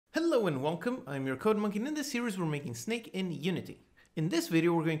Hello and welcome, I'm your CodeMonkey, and in this series we're making Snake in Unity. In this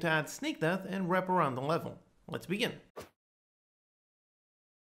video we're going to add snake death and wrap around the level. Let's begin.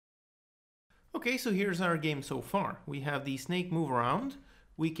 Okay, so here's our game so far. We have the snake move around,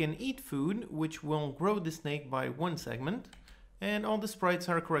 we can eat food which will grow the snake by one segment, and all the sprites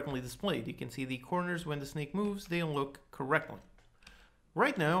are correctly displayed. You can see the corners when the snake moves, they look correctly.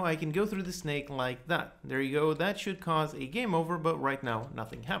 Right now, I can go through the snake like that. There you go, that should cause a game over, but right now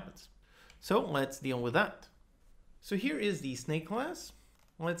nothing happens. So let's deal with that. So here is the snake class.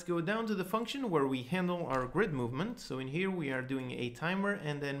 Let's go down to the function where we handle our grid movement. So in here we are doing a timer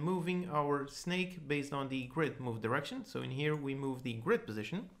and then moving our snake based on the grid move direction. So in here we move the grid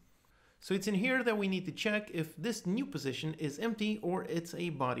position. So it's in here that we need to check if this new position is empty or it's a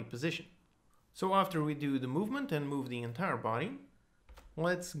body position. So after we do the movement and move the entire body,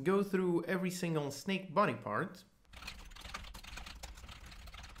 let's go through every single snake body part.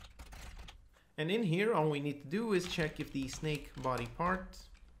 And in here, all we need to do is check if the snake body part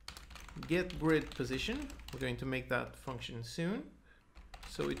get grid position. We're going to make that function soon.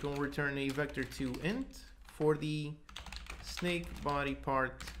 So it will return a vector2 int for the snake body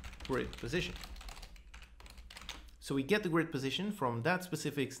part grid position. So we get the grid position from that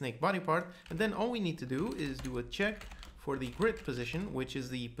specific snake body part, and then all we need to do is do a check for the grid position, which is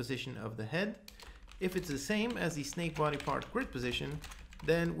the position of the head. If it's the same as the snake body part grid position,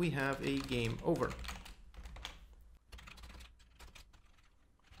 then we have a game over.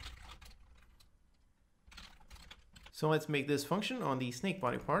 So let's make this function on the snake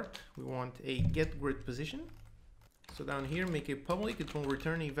body part. We want a get grid position. So down here, make it public. It will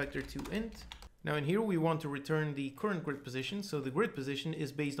return a vector2 int. Now in here, we want to return the current grid position. So the grid position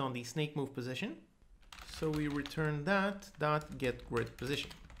is based on the snake move position. So we return that dot get grid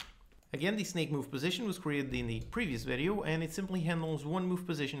position. Again, the snake move position was created in the previous video, and it simply handles one move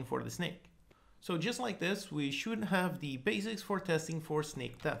position for the snake. So just like this, we should have the basics for testing for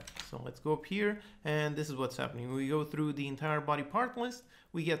snake death. So let's go up here, and this is what's happening. We go through the entire body part list,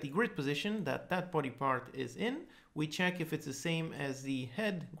 we get the grid position that body part is in, we check if it's the same as the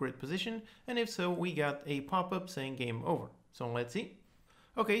head grid position, and if so, we got a pop-up saying game over. So let's see.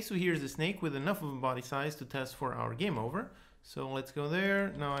 Okay, so here's the snake with enough of a body size to test for our game over. So let's go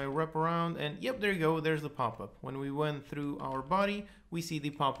there. Now I wrap around and yep, there you go. There's the pop-up. When we went through our body, we see the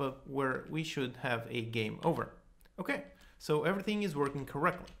pop-up where we should have a game over. Okay, so everything is working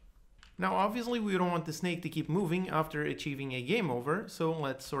correctly. Now, obviously we don't want the snake to keep moving after achieving a game over. So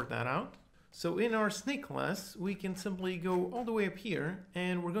let's sort that out. So in our snake class, we can simply go all the way up here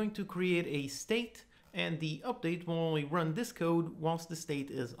and we're going to create a state, and the update will only run this code whilst the state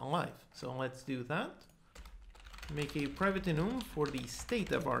is alive. So let's do that. Make a private enum for the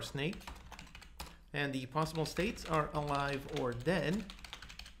state of our snake, and the possible states are alive or dead.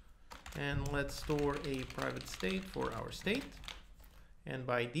 And let's store a private state for our state. And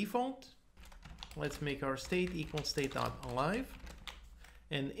by default, let's make our state equal state.alive.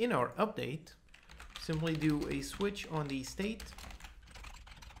 And in our update, simply do a switch on the state.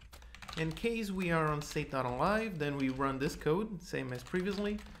 In case we are on state.alive, then we run this code, same as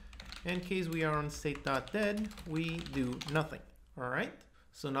previously. In case we are on state.dead, we do nothing. All right,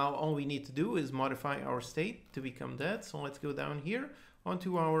 so now all we need to do is modify our state to become dead. So let's go down here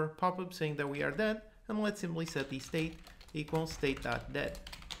onto our pop-up saying that we are dead, and let's simply set the state equals state.dead.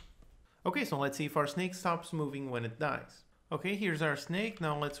 Okay, so let's see if our snake stops moving when it dies. Okay, here's our snake.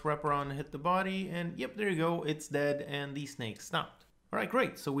 Now let's wrap around and hit the body, and yep, there you go, it's dead and the snake stopped. All right,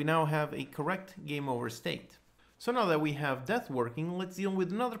 great. So we now have a correct game over state. So now that we have death working, let's deal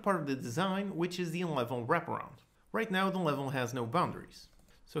with another part of the design, which is the level wraparound. Right now, the level has no boundaries.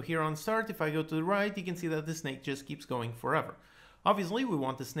 So here on start, if I go to the right, you can see that the snake just keeps going forever. Obviously, we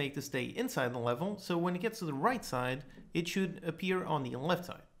want the snake to stay inside the level, so when it gets to the right side, it should appear on the left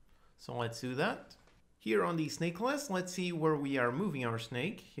side. So let's do that. Here on the snake class, let's see where we are moving our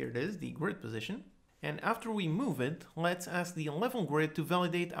snake. Here it is, the grid position. And after we move it, let's ask the level grid to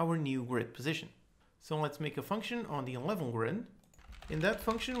validate our new grid position. So let's make a function on the level grid. In that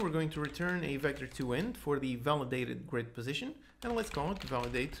function, we're going to return a vector2 int for the validated grid position, and let's call it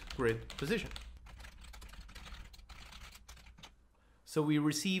validate grid position. So we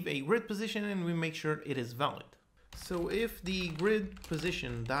receive a grid position and we make sure it is valid. So if the grid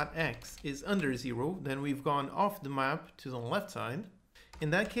position.x is under 0, then we've gone off the map to the left side. In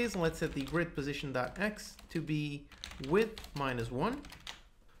that case, let's set the grid position.x to be width -1.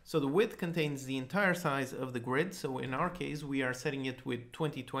 So the width contains the entire size of the grid. So in our case, we are setting it with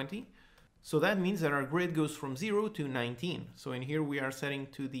 2020. So that means that our grid goes from 0 to 19. So in here, we are setting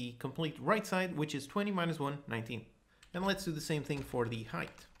to the complete right side, which is 20 minus 1, 19. And let's do the same thing for the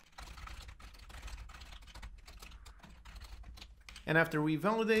height. And after we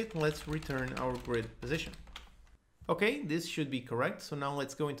validate, let's return our grid position. Okay, this should be correct. So now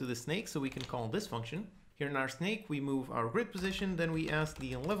let's go into the snake so we can call this function. Here in our snake, we move our grid position, then we ask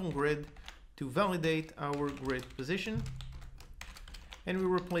the level grid to validate our grid position. And we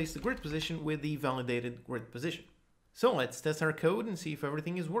replace the grid position with the validated grid position. So let's test our code and see if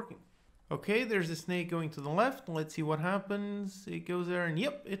everything is working. Okay, there's the snake going to the left. Let's see what happens. It goes there and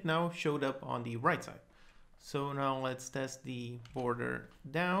yep, it now showed up on the right side. So now let's test the border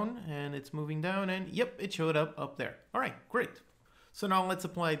down and it's moving down and yep, it showed up there. All right, great. So now let's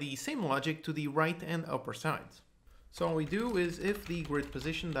apply the same logic to the right and upper sides. So all we do is if the grid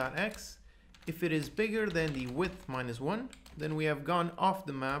position.x, if it is bigger than the width -1, then we have gone off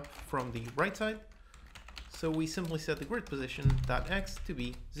the map from the right side. So we simply set the grid position.x to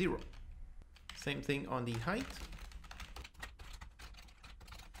be 0. Same thing on the height.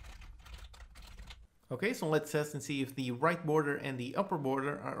 Okay, so let's test and see if the right border and the upper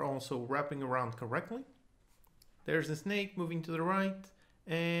border are also wrapping around correctly. There's the snake moving to the right,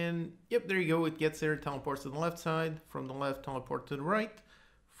 and yep, there you go, it gets there, teleports to the left side, from the left teleport to the right,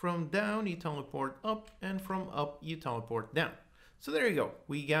 from down you teleport up, and from up you teleport down. So there you go,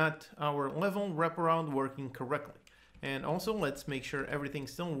 we got our level wraparound working correctly. And also let's make sure everything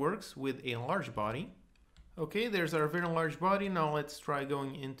still works with a large body. Okay, there's our very large body. Now let's try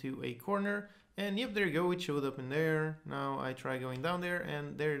going into a corner. And yep, there you go, it showed up in there. Now I try going down there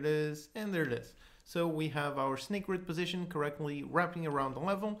and there it is, and there it is. So we have our snake grid position correctly wrapping around the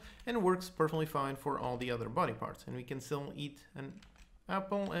level and it works perfectly fine for all the other body parts. And we can still eat an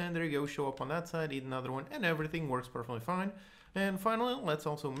apple and there you go, show up on that side, eat another one, and everything works perfectly fine. And finally, let's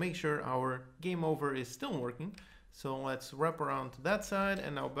also make sure our game over is still working. So let's wrap around to that side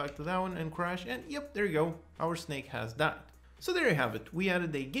and now back to that one and crash. And yep, there you go, our snake has died. So there you have it. We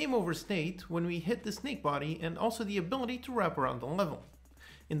added a game over state when we hit the snake body and also the ability to wrap around the level.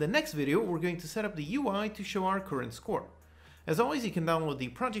 In the next video, we're going to set up the UI to show our current score. As always, you can download the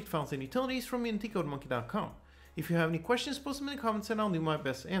project files and utilities from unitycodemonkey.com. If you have any questions, post them in the comments and I'll do my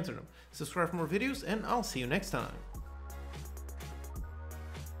best to answer them. Subscribe for more videos and I'll see you next time.